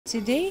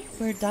Today,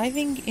 we're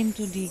diving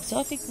into the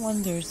exotic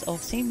wonders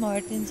of St.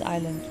 Martin's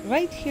Island,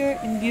 right here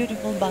in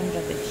beautiful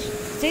Bangladesh.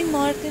 St.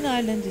 Martin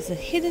Island is a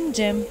hidden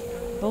gem,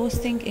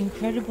 boasting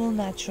incredible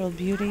natural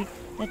beauty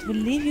that will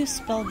leave you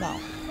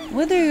spellbound.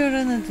 Whether you're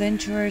an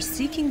adventurer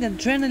seeking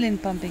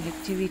adrenaline-pumping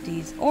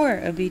activities or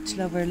a beach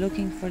lover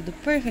looking for the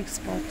perfect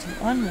spot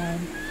to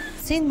unwind,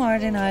 St.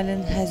 Martin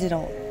Island has it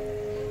all.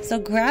 So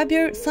grab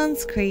your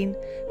sunscreen,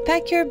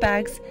 pack your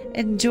bags,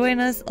 and join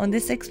us on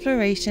this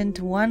exploration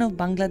to one of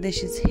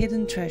Bangladesh's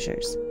hidden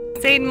treasures.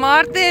 St.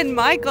 Martin!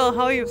 Michael,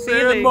 how are you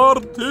feeling? St.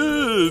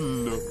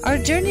 Martin! Our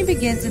journey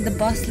begins in the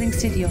bustling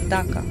city of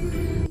Dhaka.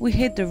 We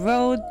hit the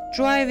road,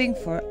 driving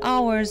for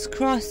hours,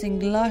 crossing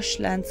lush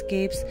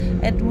landscapes,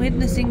 and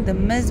witnessing the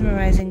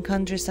mesmerizing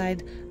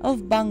countryside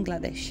of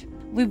Bangladesh.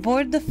 We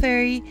board the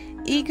ferry,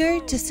 eager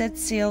to set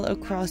sail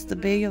across the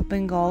Bay of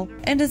Bengal,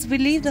 and as we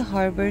leave the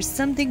harbor,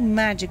 something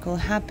magical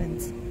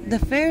happens. The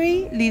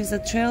ferry leaves a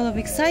trail of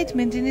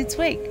excitement in its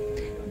wake.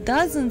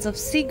 Dozens of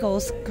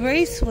seagulls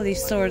gracefully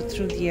soared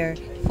through the air,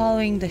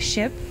 following the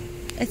ship,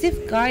 as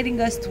if guiding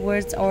us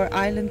towards our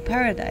island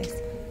paradise.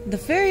 The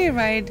ferry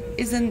ride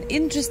is an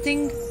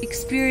interesting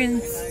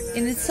experience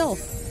in itself,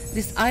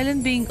 this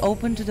island being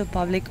open to the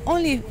public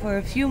only for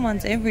a few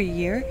months every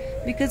year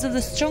because of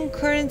the strong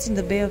currents in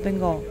the Bay of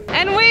Bengal.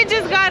 And we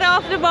just got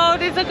off the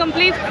boat. It's a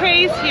complete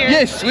craze here.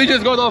 Yes, we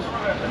just got off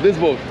this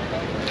boat.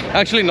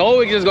 Actually, no,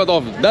 we just got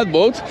off that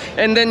boat.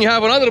 And then you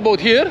have another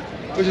boat here,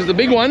 which is the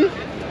big one.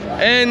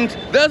 And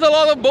there's a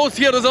lot of boats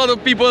here, there's a lot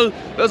of people,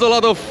 there's a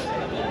lot of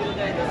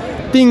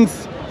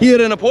things here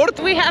in a port.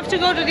 We have to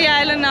go to the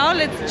island now.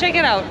 Let's check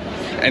it out.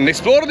 And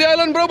explore the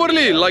island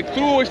properly, like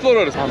true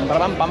explorers.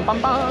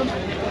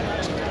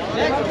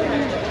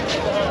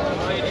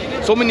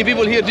 So many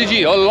people here,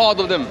 Gigi, a lot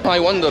of them. I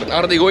wonder,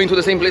 are they going to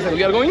the same place that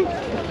we are going?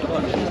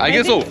 I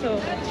guess so.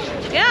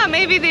 Yeah,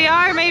 maybe they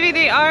are, maybe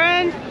they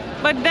aren't.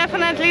 But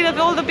definitely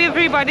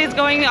everybody's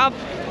going up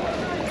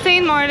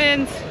St.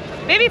 Martin's.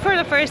 Maybe for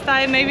the first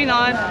time, maybe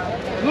not.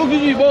 Look,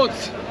 Gigi,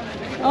 boats.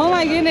 Oh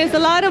my goodness, a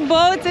lot of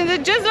boats, and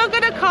just look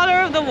at the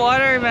color of the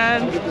water,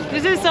 man.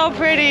 This is so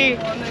pretty.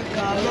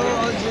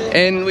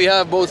 And we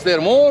have boats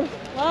there more.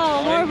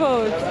 Wow, more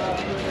boats.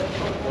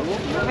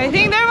 I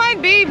think there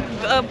might be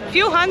a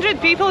few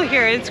hundred people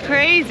here. It's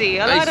crazy.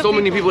 There's so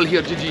many people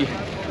here, Gigi.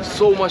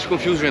 So much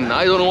confusion.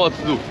 I don't know what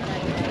to do.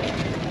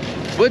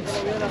 But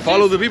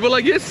follow the people,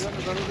 I guess,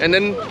 and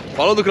then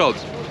follow the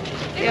crowds.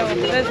 Yeah,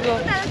 let's go.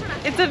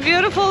 It's a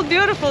beautiful,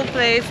 beautiful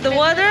place. The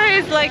water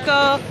is like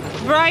a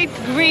bright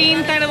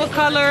green kind of a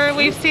color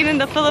we've seen in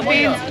the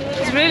Philippines.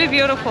 It's really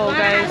beautiful,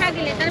 guys.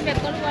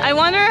 I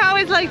wonder how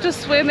it's like to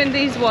swim in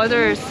these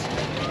waters.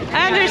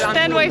 I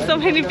understand why so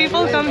many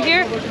people come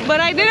here, but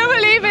I didn't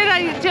believe it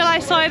until I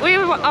saw it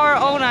with our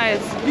own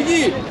eyes.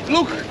 Gigi,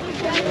 look!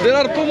 There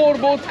are two more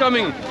boats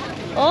coming.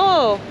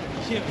 Oh,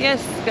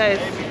 yes, guys.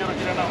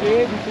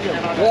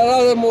 There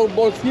are other more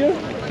boats here.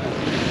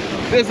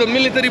 There's a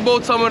military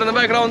boat somewhere in the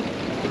background.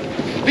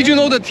 Did you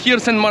know that here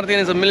St. Martin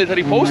is a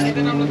military post? I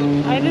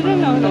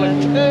didn't know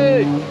that.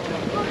 Hey!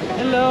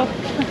 Hello.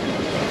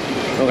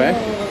 Okay.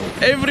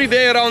 Every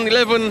day around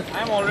 11,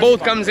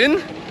 boat comes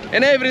in,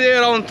 and every day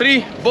around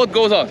 3, boat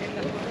goes out.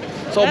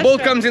 So That's boat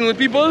right. comes in with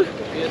people,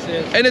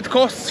 and it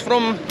costs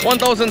from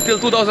 1,000 till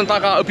 2,000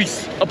 taka a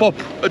piece, a pop,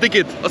 a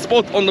ticket, a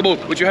spot on the boat,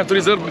 which you have to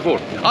reserve before.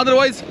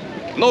 Otherwise,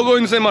 no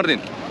going to St. Martin.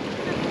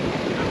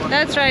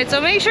 That's right. So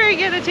make sure you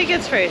get the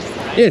tickets first.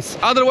 Yes.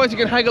 Otherwise, you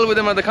can haggle with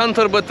them at the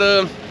counter, but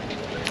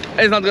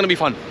it's not gonna be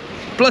fun.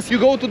 Plus, you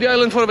go to the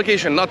island for a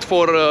vacation, not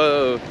for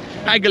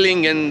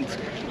haggling and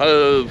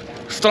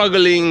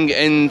struggling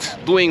and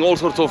doing all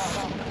sorts of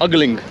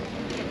uggling.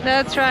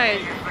 That's right.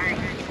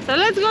 So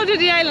let's go to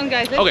the island,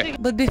 guys. Okay.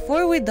 But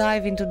before we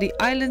dive into the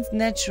island's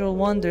natural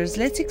wonders,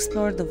 let's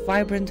explore the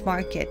vibrant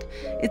market.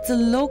 It's a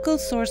local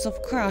source of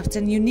crafts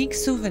and unique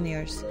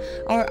souvenirs.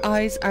 Our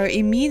eyes are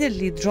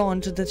immediately drawn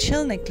to the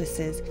shell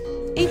necklaces,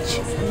 each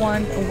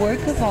one a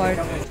work of art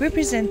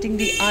representing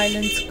the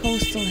island's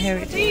coastal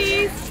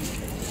heritage.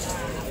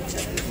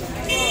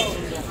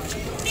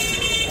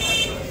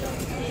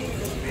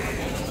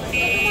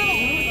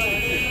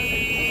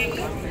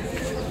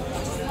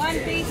 One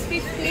piece 50,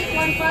 15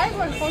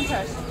 or 50?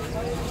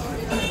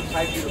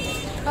 50.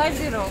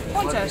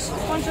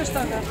 50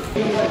 taka.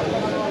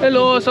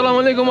 Hello, assalamu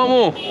alaikum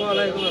mamu.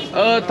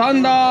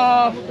 Thanda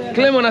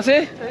lemon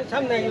ase?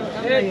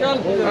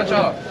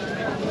 Acha.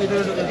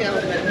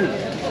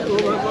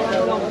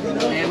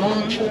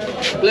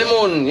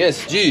 Lemon,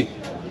 yes, G.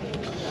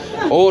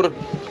 Or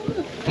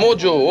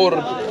mojo, or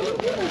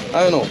I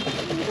don't know.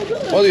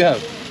 What do you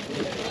have?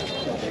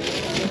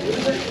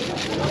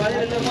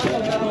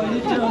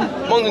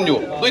 Mountain Dew,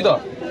 duita.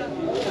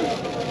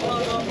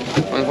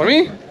 One for me,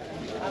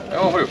 and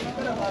one for you.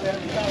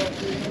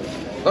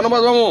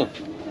 Dhanyabad mamu.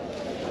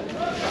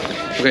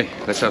 Okay,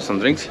 let's have some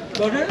drinks.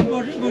 You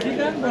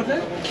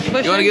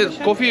want to get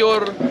coffee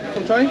or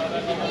some chai?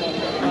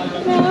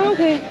 Oh,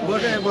 okay.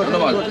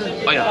 Dhanyabad.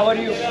 Oh, yeah. How are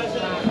you?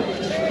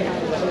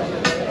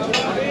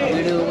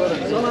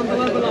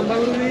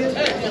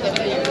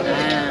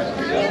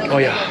 Oh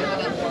yeah.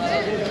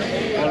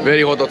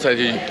 Very hot outside.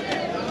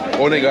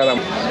 Onegaram.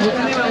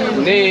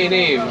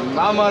 Nee.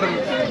 Amar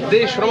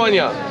Desh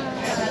Romania.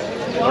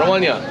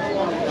 Romania.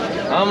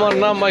 Amar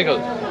naam Michael.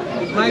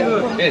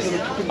 Michael. Yes.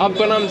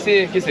 आपका नाम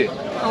से किसे?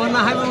 हमारा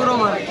नाम है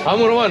Roman. हम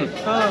Roman.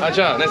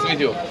 अच्छा, nice to meet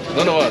you.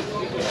 धन्यवाद.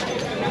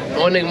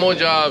 Onek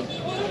moja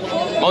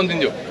Mountain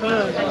Dew.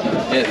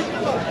 Yes.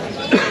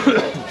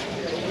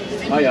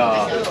 Oh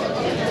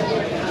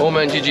yeah. Oh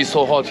man, Gigi,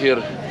 so hot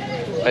here.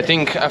 I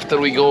think after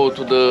we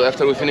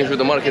finish with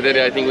the market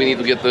area, I think we need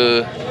to get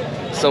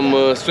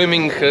some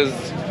swimming, cause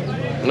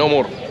no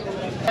more.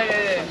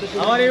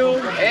 How are you?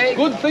 Hey.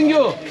 Good, thank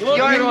you. Thank you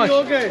very much.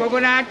 Okay.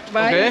 Coconut,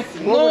 Okay.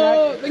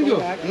 No, thank you.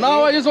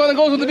 Now I just want to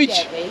go to the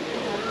beach,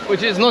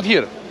 which is not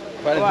here.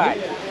 Why?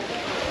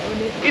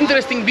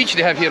 Interesting beach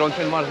they have here on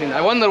St. Martin.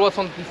 I wonder what's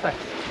on this side.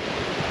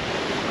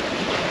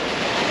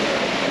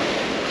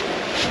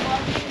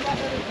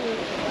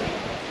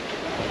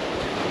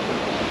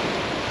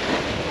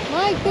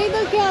 Mike, take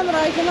the camera.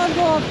 I cannot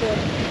go up there.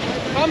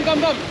 Come.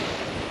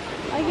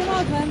 I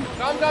cannot, man.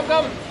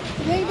 Come.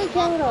 Take the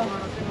camera.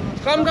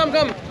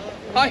 Come.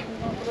 Hi.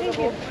 Thank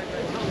you.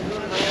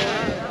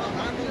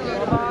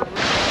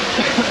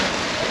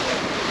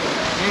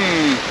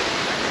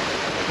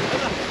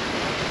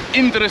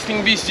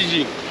 Interesting beach,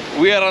 Gigi.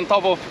 We are on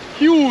top of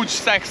huge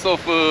stacks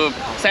of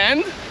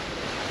sand,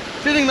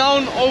 sitting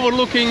down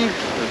overlooking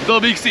the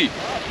big sea.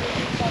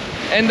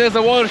 And there's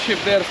a warship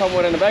there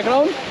somewhere in the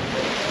background,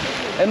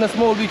 and a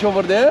small beach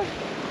over there,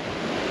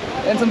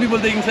 and some people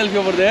taking selfie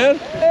over there.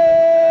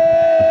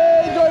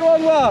 Hey, Joy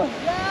Wangwa!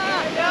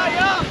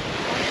 Yeah.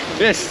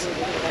 Yes,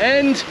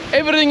 and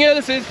everything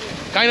else is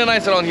kind of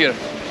nice around here.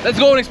 Let's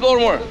go and explore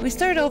more. We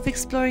start off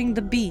exploring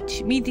the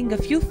beach, meeting a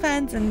few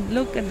fans and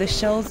look at the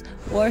shells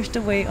washed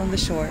away on the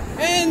shore.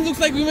 And looks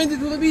like we went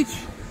into the beach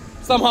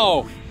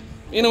somehow,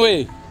 in a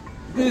way.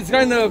 It's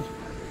kind of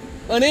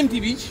an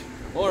empty beach,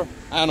 or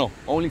I don't know,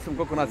 only some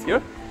coconuts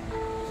here.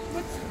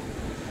 But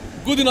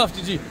good enough,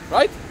 Gigi,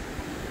 right?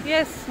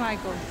 Yes,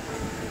 Michael.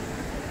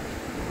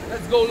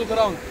 Let's go look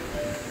around.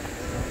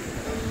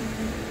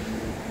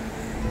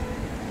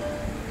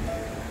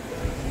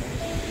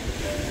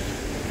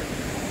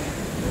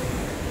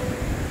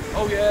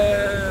 Oh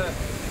yeah!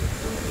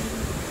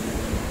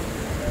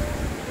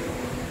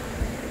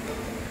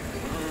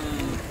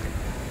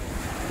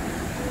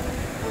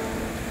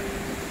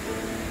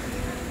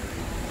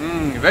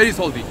 Very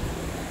salty.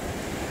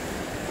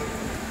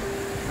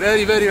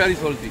 Very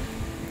salty.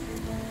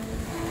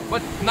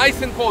 But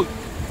nice and cold.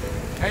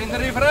 And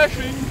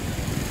refreshing.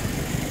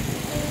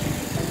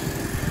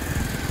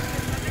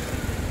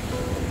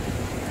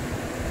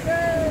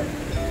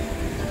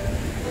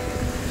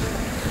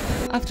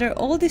 After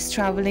all this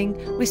traveling,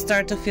 we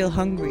start to feel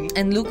hungry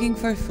and looking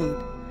for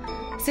food.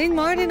 St.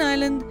 Martin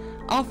Island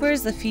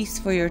offers a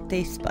feast for your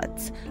taste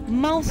buds.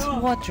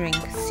 Mouth-watering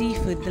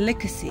seafood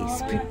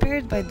delicacies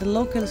prepared by the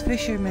local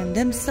fishermen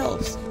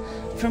themselves.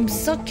 From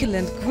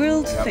succulent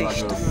grilled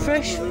fish to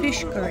fresh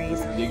fish curries,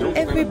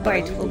 every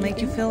bite will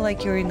make you feel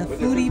like you're in a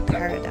foodie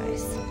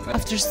paradise.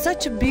 After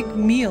such a big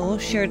meal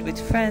shared with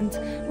friends,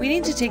 we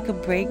need to take a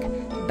break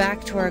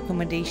back to our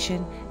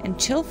accommodation and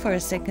chill for a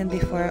second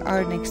before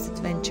our next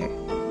adventure.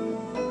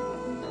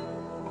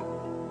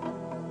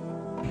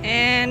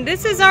 And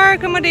this is our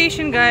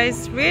accommodation,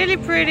 guys. Really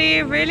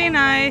pretty, really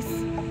nice.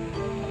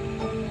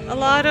 A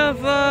lot of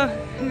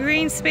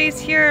green space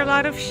here, a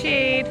lot of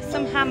shade,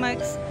 some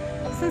hammocks,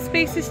 some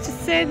spaces to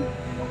sit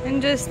and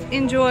just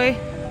enjoy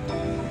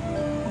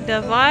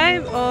the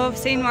vibe of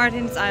St.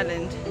 Martin's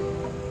Island.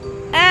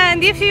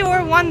 And if you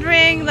were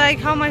wondering like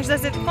how much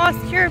does it cost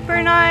here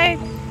per night,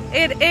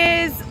 it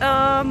is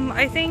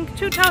I think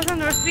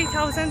 2,000 or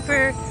 3,000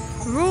 per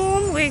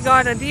room. We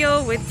got a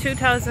deal with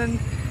 2,000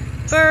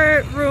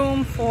 per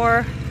room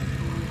for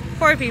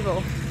 4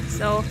 people,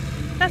 so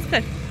that's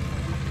good.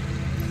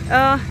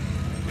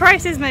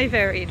 Prices may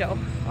vary though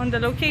on the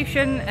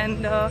location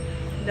and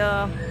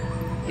the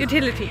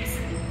utilities.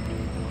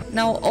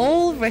 Now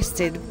all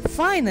rested,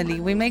 finally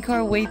we make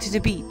our way to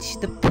the beach.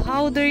 The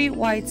powdery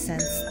white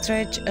sands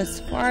stretch as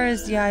far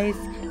as the eyes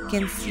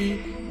can see,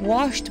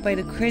 washed by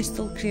the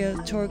crystal clear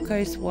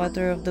turquoise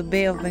water of the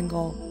Bay of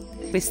Bengal.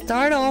 We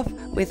start off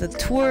with a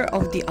tour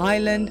of the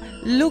island,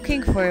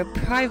 looking for a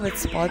private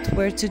spot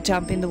where to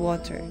jump in the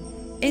water.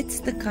 It's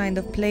the kind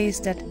of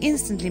place that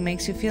instantly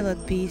makes you feel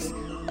at peace,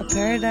 a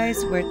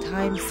paradise where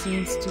time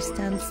seems to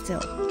stand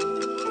still.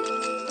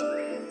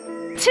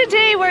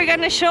 Today we're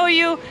gonna show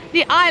you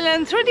the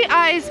island through the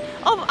eyes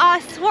of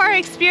us who are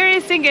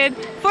experiencing it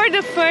for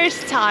the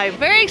first time.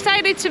 Very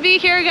excited to be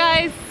here,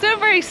 guys,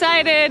 super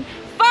excited.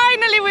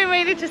 Finally we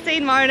made it to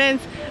St.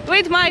 Martin's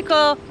with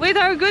Michael, with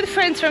our good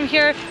friends from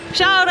here.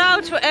 Shout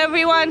out to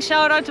everyone,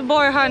 shout out to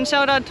Borhan,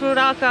 shout out to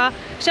Raka,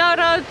 shout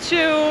out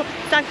to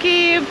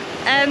Saqib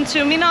and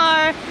to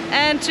Minar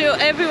and to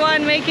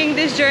everyone making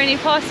this journey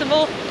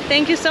possible.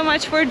 Thank you so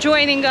much for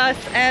joining us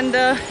and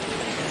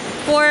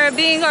for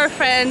being our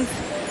friends.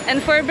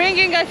 and for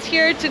bringing us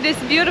here to this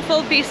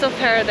beautiful piece of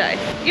paradise.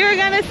 You're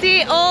gonna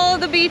see all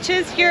the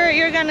beaches here,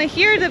 you're gonna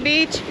hear the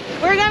beach,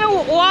 we're gonna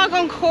walk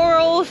on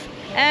corals,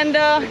 and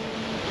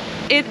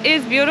it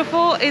is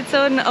beautiful. It's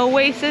an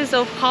oasis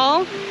of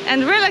calm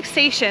and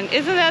relaxation.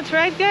 Isn't that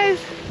right, guys?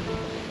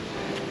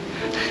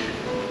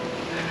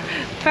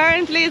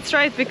 Apparently it's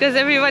right, because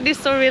everybody's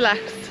so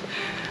relaxed.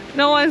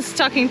 No one's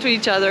talking to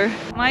each other.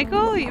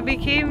 Michael, you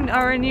became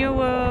our new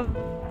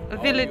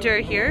villager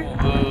here.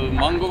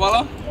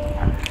 Mangovala?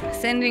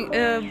 Sending,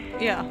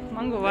 yeah,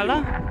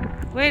 Mangovala.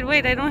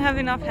 Wait, I don't have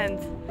enough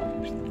hands.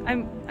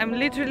 I'm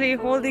literally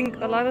holding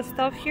a lot of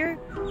stuff here,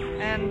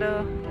 and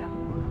yeah.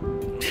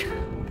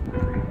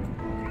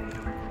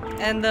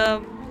 And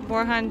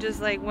Borhan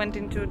just like went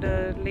into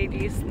the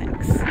ladies'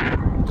 snacks.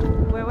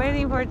 We're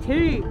waiting for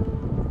tea.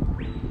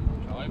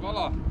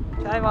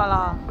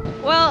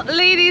 Well,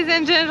 ladies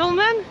and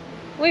gentlemen,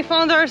 we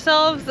found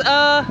ourselves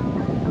a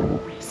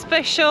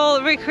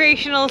special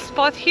recreational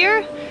spot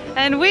here,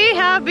 and we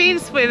have been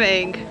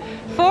swimming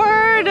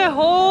for the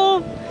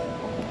whole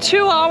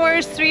 2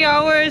 hours, 3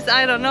 hours,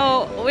 I don't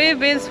know. We've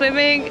been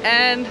swimming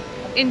and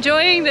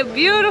enjoying the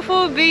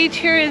beautiful beach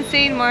here in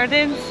St.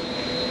 Martin's.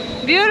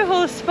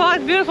 Beautiful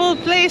spot, beautiful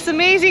place,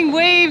 amazing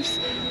waves,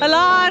 a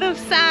lot of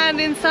sand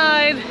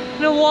inside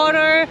the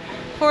water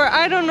for,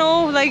 I don't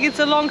know, like it's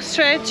a long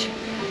stretch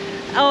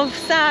of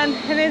sand,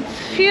 and it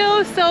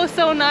feels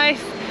so nice.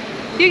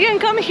 You can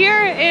come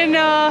here in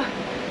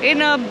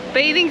a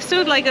bathing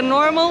suit, like a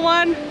normal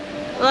one.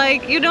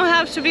 Like, you don't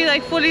have to be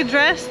like fully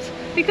dressed,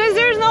 because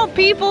there's no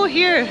people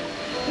here,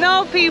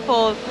 no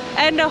people,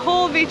 and the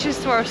whole beach is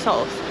to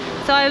ourselves.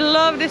 So I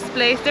love this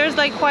place. There's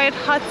like quiet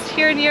huts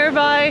here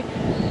nearby,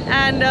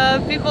 and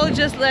people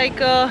just like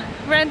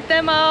rent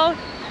them out.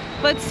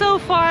 But so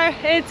far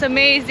it's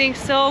amazing,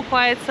 so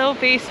quiet, so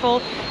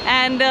peaceful,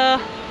 and the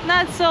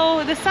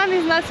sun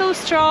is not so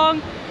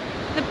strong.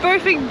 The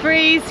perfect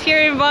breeze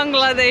here in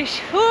Bangladesh.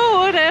 Who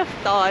would have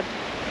thought?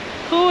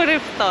 Who would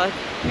have thought?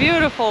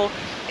 Beautiful.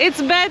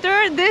 It's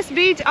better, this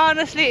beach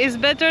honestly is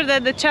better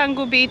than the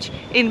Canggu beach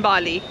in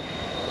Bali.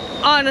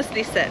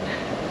 Honestly said.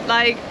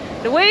 Like,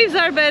 the waves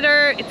are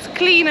better, it's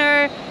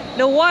cleaner,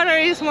 the water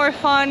is more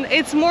fun,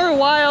 it's more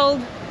wild,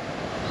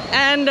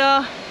 and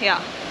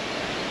yeah,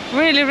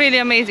 really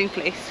amazing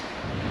place.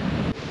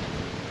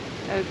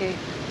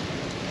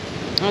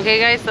 Okay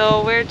guys,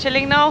 so we're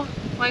chilling now.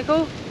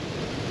 Michael?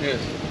 Yes.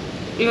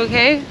 You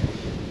okay?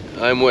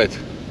 I'm wet.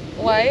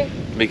 Why?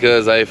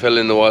 Because I fell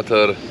in the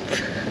water.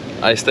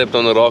 I stepped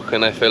on a rock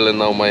and I fell, and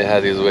now my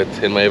head is wet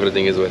and my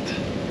everything is wet.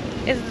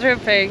 It's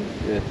dripping.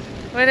 Yeah.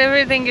 But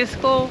everything is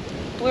cool.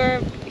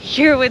 We're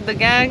here with the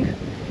gang.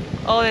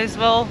 All is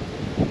well.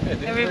 Yeah,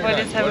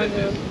 everybody's having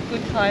a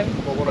good time.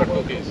 Coconut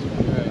cookies.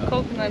 Yeah.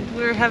 Coconut.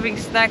 We're having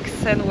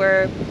snacks and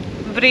we're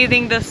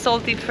breathing the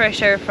salty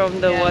fresh air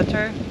from the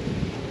water.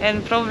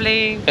 And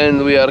probably...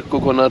 And we are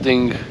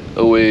coconutting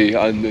away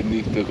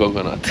underneath the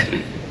coconut.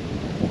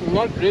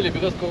 Not really,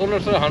 because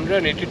coconuts are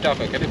 180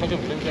 taka. Can you fucking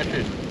believe that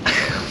shit?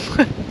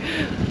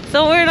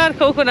 So we're not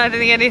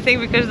coconutting anything,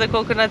 because the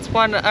coconuts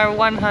are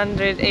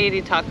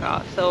 180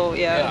 taka. So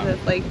yeah,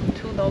 that's like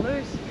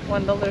 $2,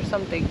 $1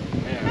 something.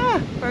 Yeah,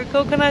 for a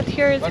coconut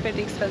here it's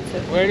pretty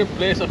expensive. We're in a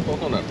place of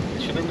coconut.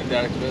 It shouldn't be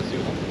that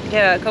expensive.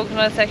 Yeah,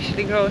 coconuts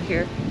actually grow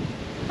here.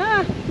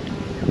 Let's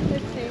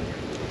see.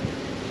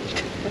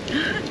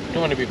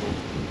 Too many people.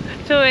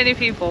 Too many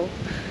people.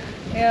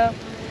 Yeah.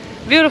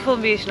 Beautiful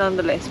beach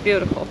nonetheless,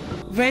 beautiful.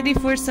 Ready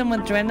for some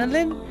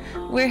adrenaline?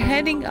 We're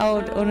heading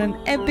out on an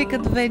epic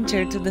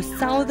adventure to the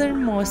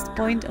southernmost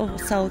point of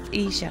South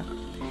Asia.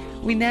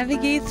 We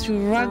navigate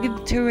through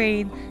rugged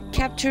terrain,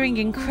 capturing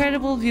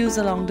incredible views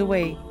along the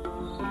way.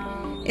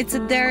 It's a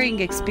daring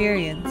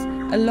experience,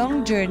 a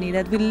long journey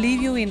that will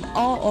leave you in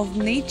awe of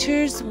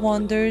nature's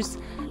wonders,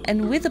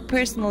 and with a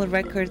personal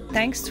record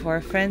thanks to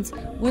our friends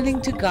willing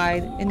to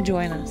guide and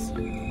join us.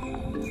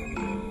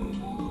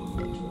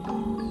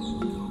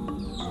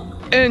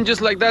 And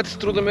just like that,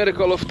 through the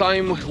miracle of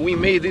time, we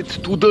made it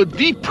to the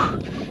deep.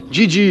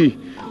 Gigi,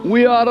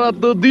 we are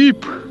at the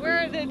deep. We're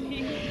at the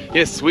deep.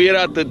 Yes, we are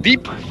at the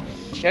deep,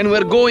 and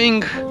we're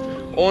going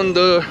on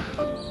the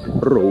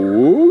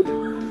road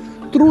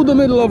through the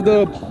middle of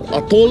the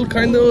atoll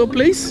kind of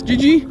place,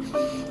 Gigi,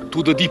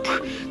 to the deep.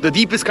 The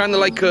deep is kind of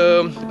like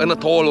an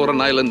atoll or an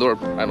island, or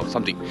I don't know,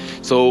 something.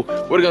 So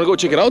we're gonna go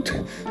check it out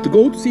to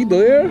go to see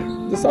the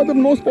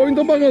southernmost point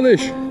of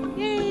Bangladesh.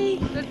 Yay!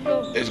 Let's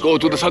go. Let's go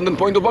to the southern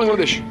point of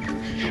Bangladesh.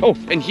 Oh,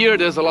 and here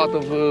there's a lot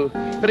of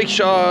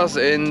rickshaws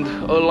and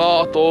a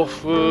lot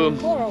of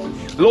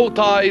low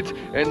tide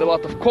and a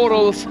lot of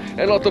corals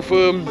and a lot of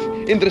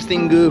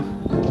interesting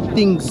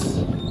things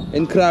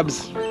and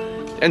crabs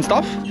and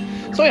stuff.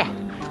 So yeah,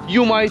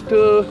 you might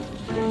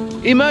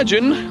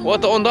imagine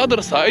what on the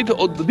other side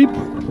of the deep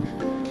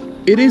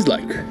it is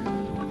like.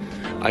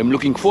 I'm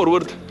looking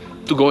forward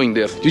to going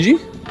there. Gigi?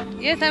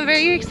 Yes, I'm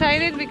very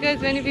excited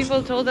because many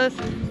people told us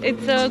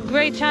it's a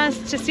great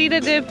chance to see the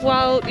dip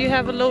while you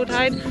have a low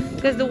tide,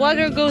 because the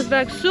water goes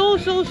back so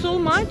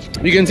much.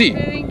 You can see.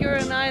 I think you're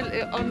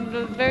on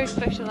a very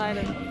special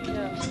island.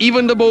 Yeah.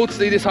 Even the boats,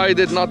 they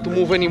decided not to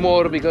move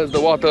anymore because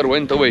the water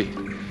went away.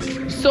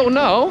 So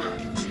now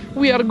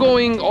we are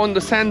going on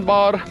the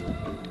sandbar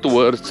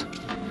towards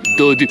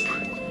the dip.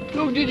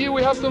 Look, Gigi,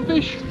 we have some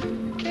fish.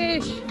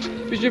 Fish.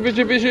 Fishy,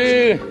 fishy,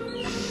 fishy.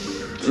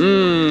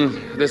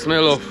 The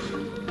smell of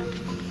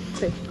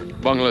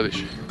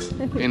Bangladesh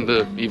in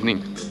the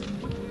evening.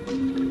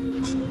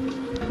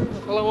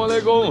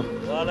 Assalamualaikum.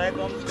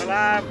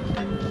 Waalaikumsalam.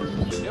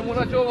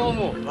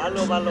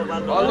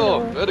 Balo. Hello,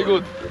 very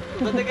good.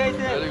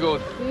 Very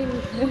good.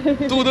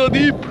 To the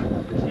deep.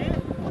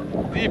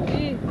 Deep.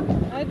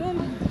 I don't.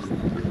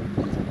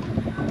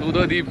 To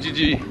the deep,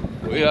 Gigi.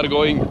 We are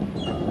going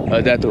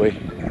that way.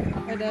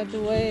 That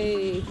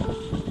way.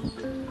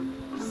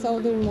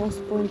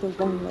 Southernmost point of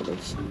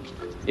Bangladesh.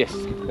 Yes,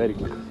 very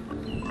good.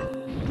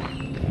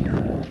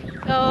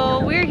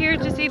 So we're here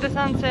to see the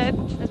sunset,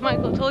 as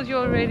Michael told you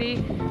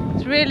already.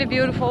 It's really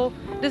beautiful.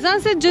 The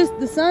sun just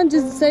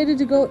decided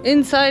to go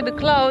inside the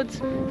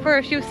clouds for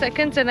a few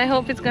seconds, and I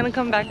hope it's gonna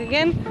come back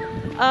again.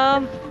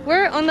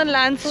 We're on a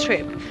land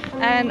strip,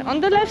 and on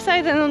the left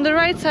side and on the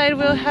right side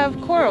we'll have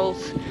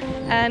corals,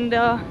 and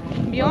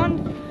beyond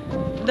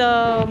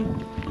the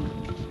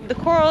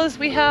corals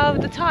we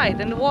have the tide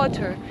and the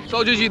water.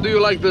 So Gigi, do you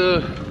like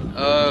the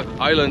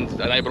island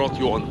that I brought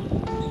you on?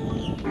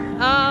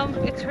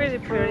 It's really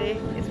pretty,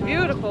 it's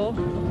beautiful,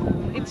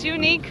 it's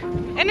unique,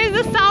 and it's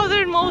the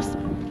southernmost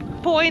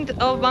point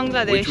of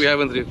Bangladesh, Which we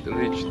haven't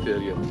reached there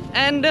yet.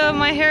 and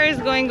my hair is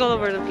going all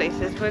over the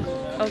places, but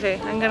okay,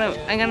 I'm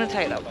gonna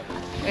tie it up.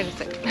 Wait a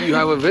second. You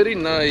have a very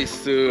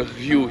nice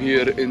view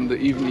here in the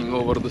evening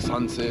over the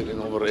sunset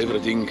and over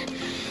everything.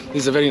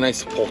 It's a very nice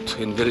spot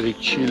and very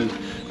chill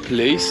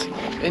place,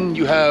 and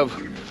you have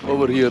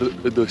over here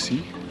the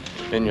sea,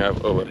 and you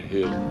have over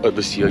here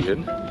the sea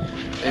again,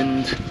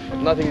 and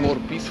nothing more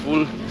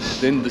peaceful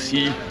than the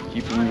sea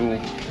keeping you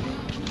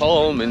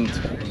calm and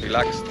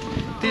relaxed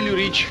till you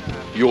reach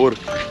your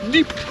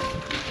dip.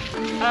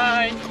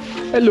 Hi.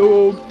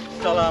 Hello.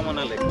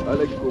 Assalamualaikum.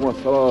 Alaikum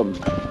assalam.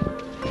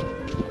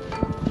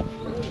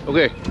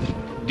 Okay,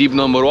 deep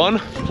number 1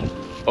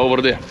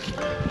 over there.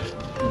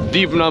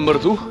 Deep number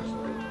 2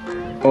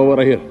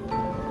 over here.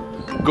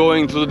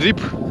 Going to the deep.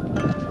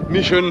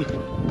 Mission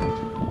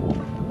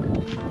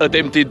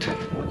attempted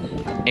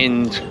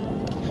and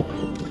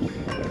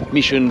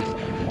mission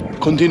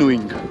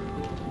continuing.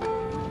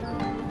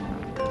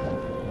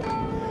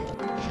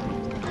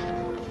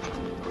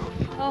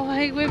 Oh,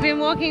 like we've been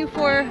walking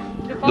for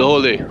The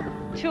whole day.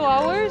 2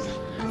 hours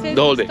since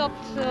The whole we day.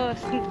 stopped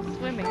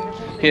swimming.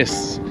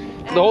 Yes.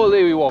 The whole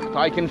day we walked.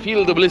 I can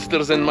feel the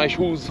blisters and my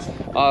shoes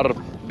are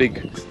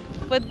big.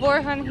 But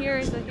Borhan here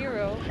is a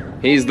hero.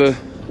 He's the...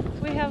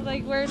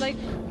 We're like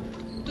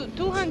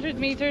 200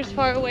 meters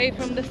far away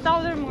from the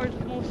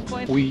southernmost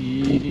point.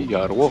 We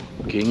are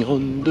walking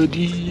on the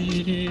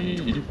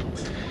deep,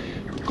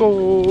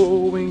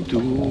 going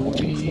to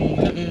the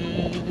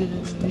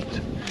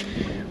end.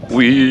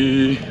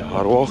 We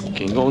are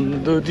walking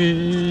on the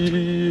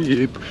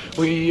deep,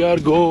 we are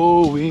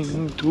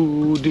going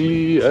to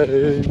the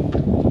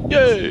end.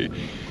 Yay!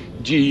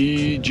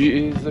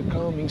 Gigi is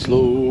coming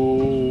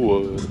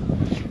slower,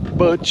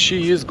 but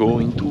she is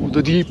going to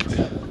the deep.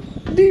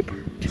 Deep.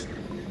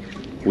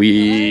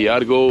 We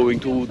are going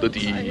to the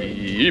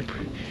deep,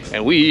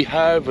 and we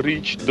have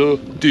reached the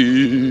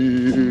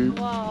deep.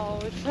 Wow,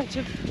 it's such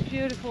a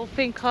beautiful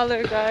pink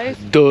color, guys.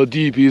 The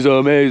deep is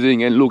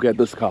amazing, and look at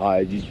the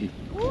sky, Gigi.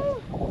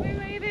 Woo, we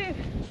made it.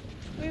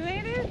 We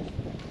made it.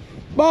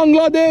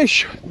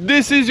 Bangladesh,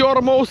 this is your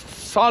most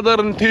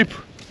southern tip,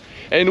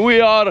 and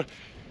we are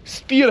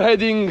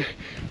spearheading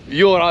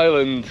your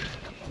island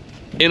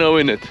in a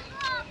minute.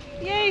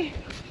 Yay.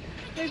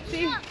 Let's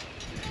see.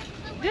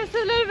 Just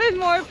a little bit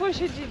more. Push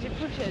it, Gigi.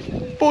 Push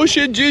it. Push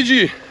it,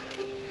 Gigi.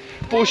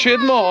 Push it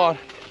more.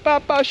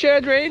 Papa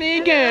shed rainy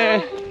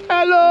again.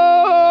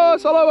 Hello.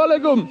 Assalamu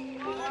alaikum.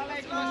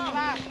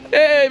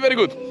 Hey, very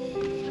good.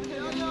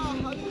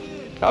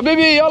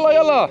 Habibi, yalla,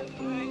 yalla.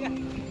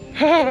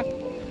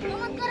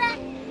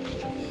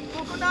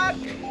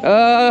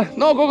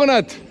 No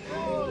coconut.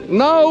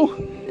 Now,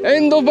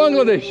 end of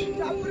Bangladesh.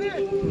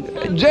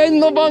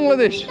 End of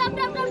Bangladesh.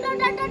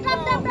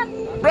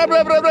 Bra,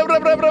 bra, bra, bra, bra,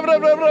 bra, bra, bra,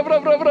 bra, bra,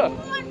 bra, bra.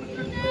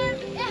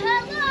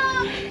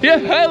 Yeah,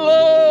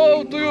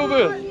 hello to you,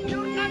 Bill.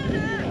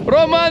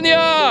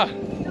 Romania!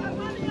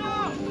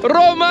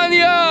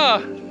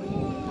 Romania!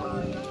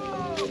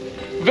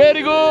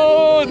 Very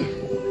good!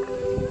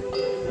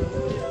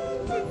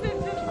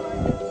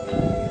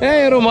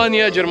 Hey,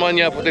 Romania,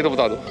 Germania, potato,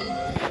 potato.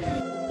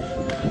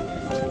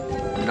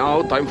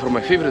 Now, time for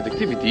my favorite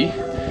activity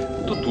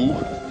to do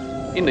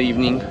in the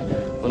evening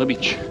on a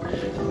beach.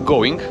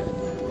 Going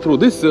through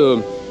this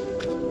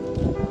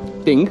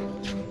thing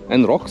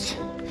and rocks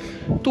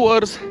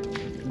towards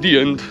the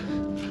end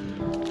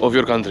of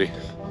your country.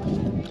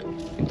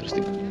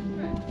 Interesting.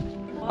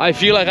 I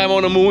feel like I'm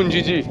on a moon,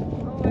 Gigi. That's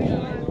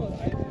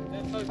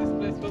how this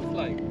place feels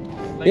like.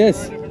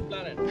 Yes. You're on a different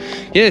planet.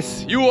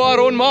 Yes, you are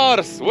on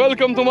Mars.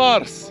 Welcome to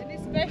Mars. And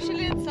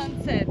especially at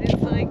sunset,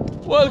 it's like.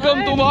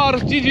 Welcome to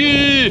Mars,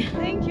 Gigi.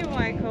 Thank you,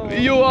 Michael.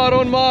 You are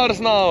on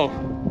Mars now.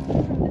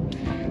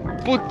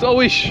 Put a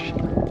wish. Make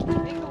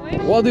a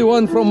wish? What do you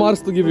want from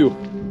Mars to give you?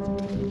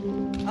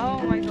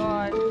 Oh my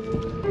God.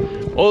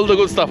 All the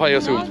good stuff, I Now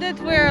assume. that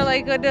we're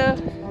like at the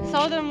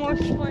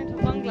southernmost point of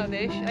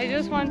Bangladesh, I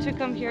just want to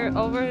come here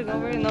over and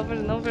over and over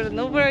and over and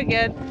over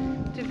again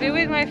to be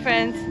with my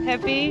friends,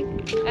 happy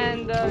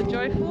and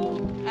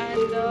joyful,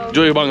 and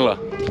Joy Bangla.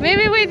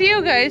 maybe with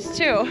you guys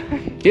too.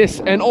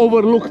 Yes, and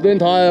overlook the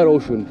entire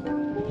ocean.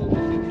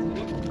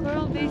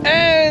 Coral Beach.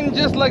 And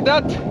just like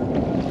that,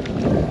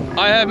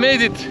 I have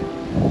made it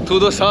to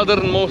the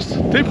southernmost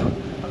tip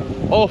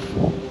of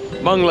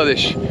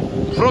Bangladesh.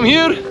 From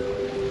here,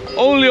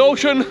 only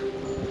ocean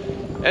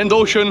and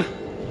ocean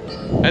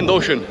and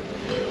ocean.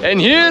 And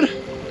here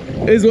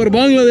is where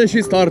Bangladesh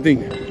is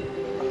starting.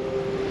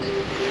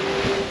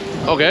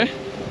 Okay,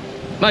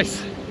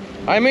 nice.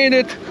 I made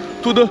it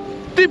to the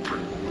tip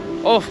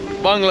of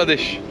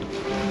Bangladesh.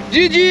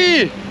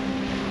 Gigi,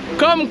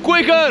 come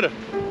quicker.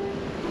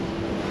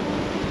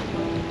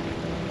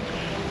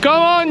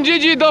 Come on,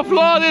 Gigi, the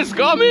flood is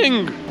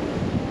coming.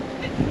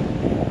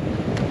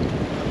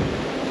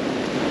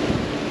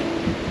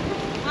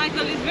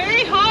 Michael, it's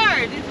very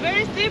hard. It's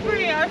very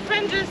slippery. Our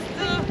friend just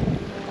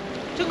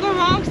took a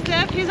wrong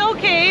step. He's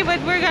okay, but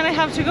we're gonna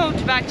have to go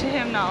back to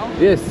him now.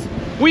 Yes,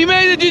 we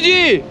made it,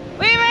 Gigi.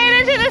 We made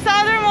it to the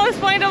southernmost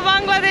point of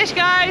Bangladesh,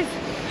 guys.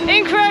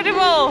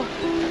 Incredible.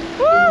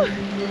 Woo.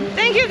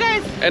 Thank you,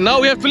 guys. And now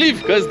we have to leave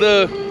because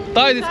the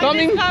tide is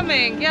coming. It's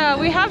coming. Yeah,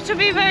 we have to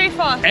be very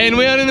fast. And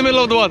we are in the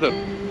middle of the water.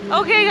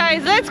 Okay,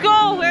 guys, let's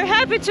go. We're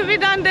happy to be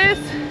done this.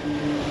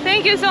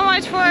 Thank you so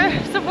much for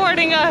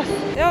supporting us.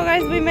 Yo,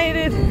 guys, we made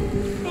it.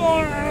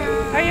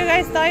 Are you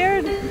guys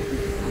tired?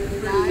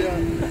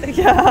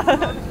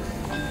 Yeah.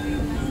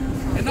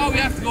 And now we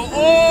have to go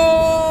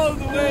all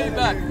the way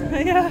back.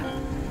 Yeah.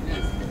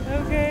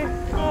 Okay.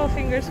 Oh,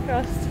 fingers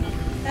crossed.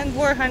 And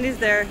Borhan is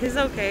there. He's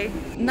okay.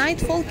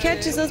 Nightfall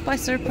catches us by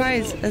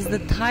surprise as the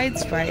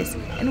tides rise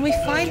and we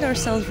find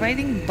ourselves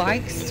riding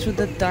bikes through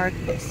the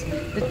darkness.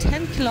 The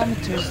 10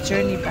 kilometers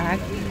journey back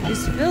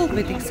is filled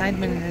with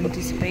excitement and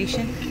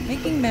anticipation,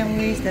 making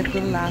memories that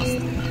will last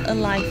a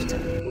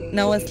lifetime.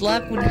 Now, as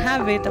luck would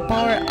have it, a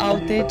power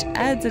outage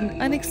adds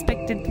an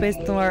unexpected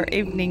twist to our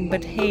evening,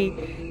 but hey,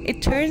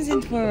 it turns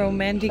into a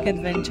romantic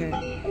adventure.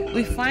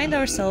 We find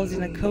ourselves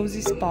in a cozy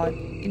spot,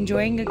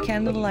 enjoying a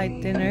candlelight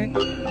dinner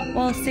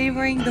while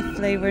savoring the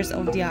flavors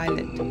of the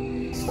island.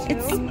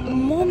 It's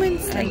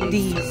moments like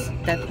these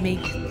that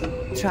make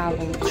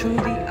travel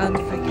truly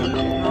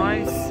unforgettable.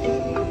 Nice.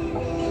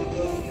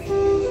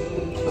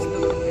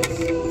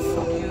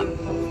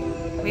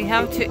 We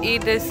have to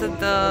eat this at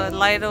the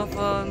light of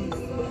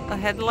a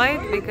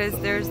headlight because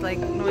there's like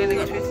no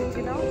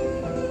electricity now.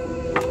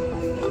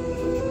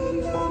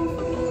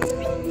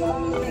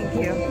 Thank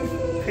you.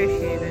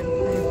 Appreciate it.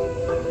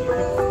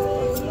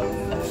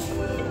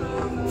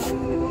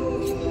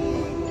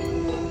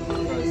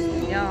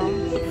 Yum.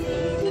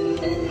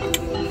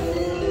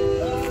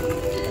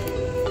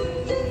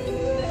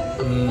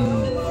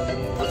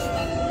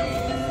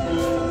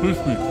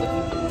 Crispy.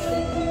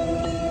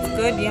 It's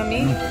good,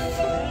 yummy.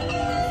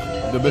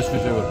 The best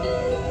fish ever.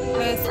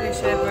 Best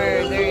fish ever.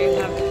 There you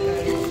have it,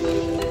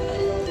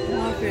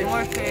 guys.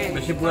 More fish.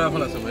 More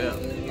fish.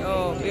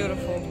 Oh,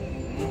 beautiful.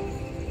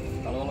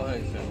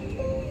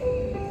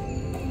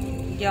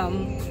 Yum.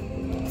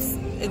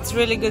 It's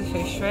really good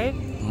fish, right?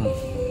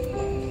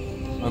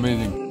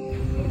 Amazing.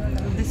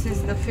 This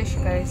is the fish,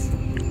 guys.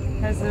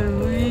 Has a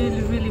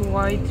really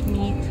white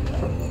meat.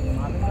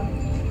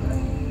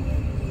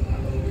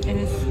 And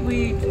it's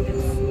sweet.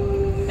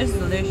 It's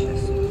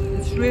delicious.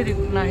 It's really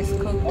nice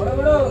cooked.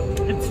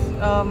 It's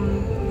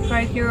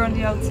fried here on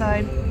the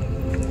outside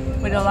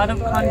with a lot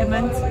of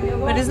condiments,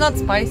 but it's not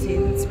spicy.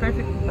 It's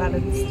perfectly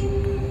balanced.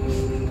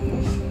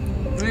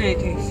 Really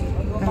tasty.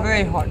 And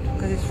very hot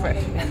because it's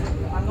fresh.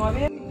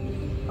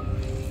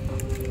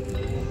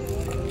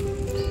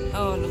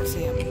 Oh, looks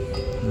yummy.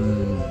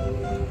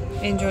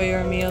 Enjoy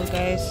your meal,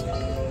 guys.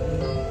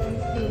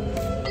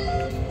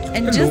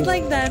 And just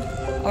like that,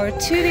 our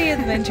 2-day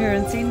adventure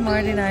on St.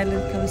 Martin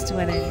Island comes to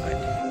an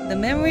end. The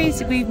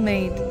memories we've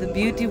made, the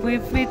beauty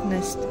we've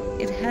witnessed,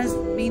 it has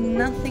been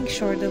nothing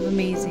short of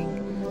amazing.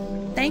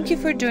 Thank you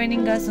for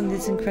joining us on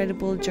this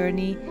incredible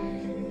journey.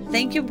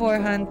 Thank you,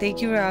 Borhan,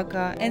 thank you,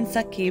 Raka and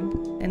Saqib,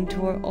 and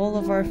to all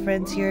of our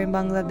friends here in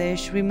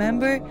Bangladesh.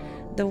 Remember,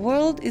 the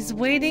world is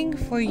waiting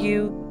for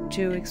you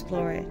to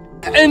explore it.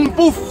 And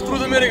poof, through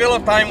the miracle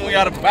of time, we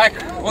are back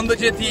on the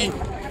jetty,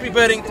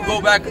 preparing to go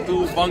back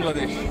to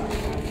Bangladesh.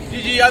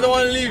 Gigi, I don't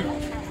want to leave.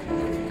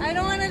 I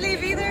don't want to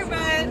leave either,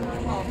 but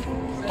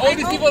All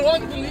these people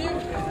want to leave,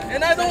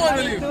 and I don't want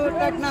to leave.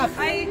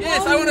 I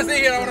Yes, I want to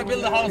stay here. I want to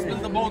build a house,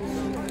 build a boat,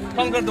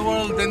 conquer the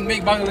world, and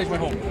make Bangladesh my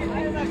home.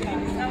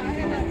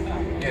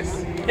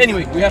 Yes.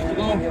 Anyway, we have to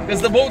go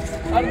because the boats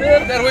are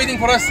there. They're waiting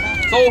for us.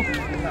 So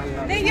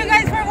thank you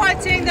guys for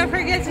watching. Don't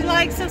forget to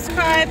like,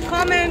 subscribe,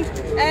 comment,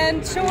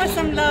 and show us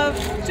some love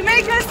to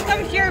make us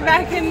come here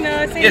back in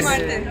St.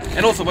 Martin.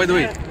 And also, by the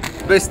way,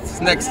 best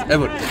snacks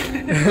ever.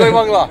 Joy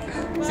Bangla.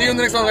 See you in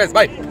the next one, guys.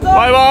 Bye.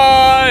 Bye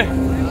bye.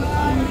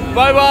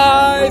 Bye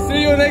bye.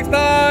 See you next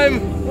time.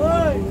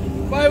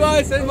 Bye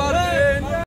bye, St. Martin.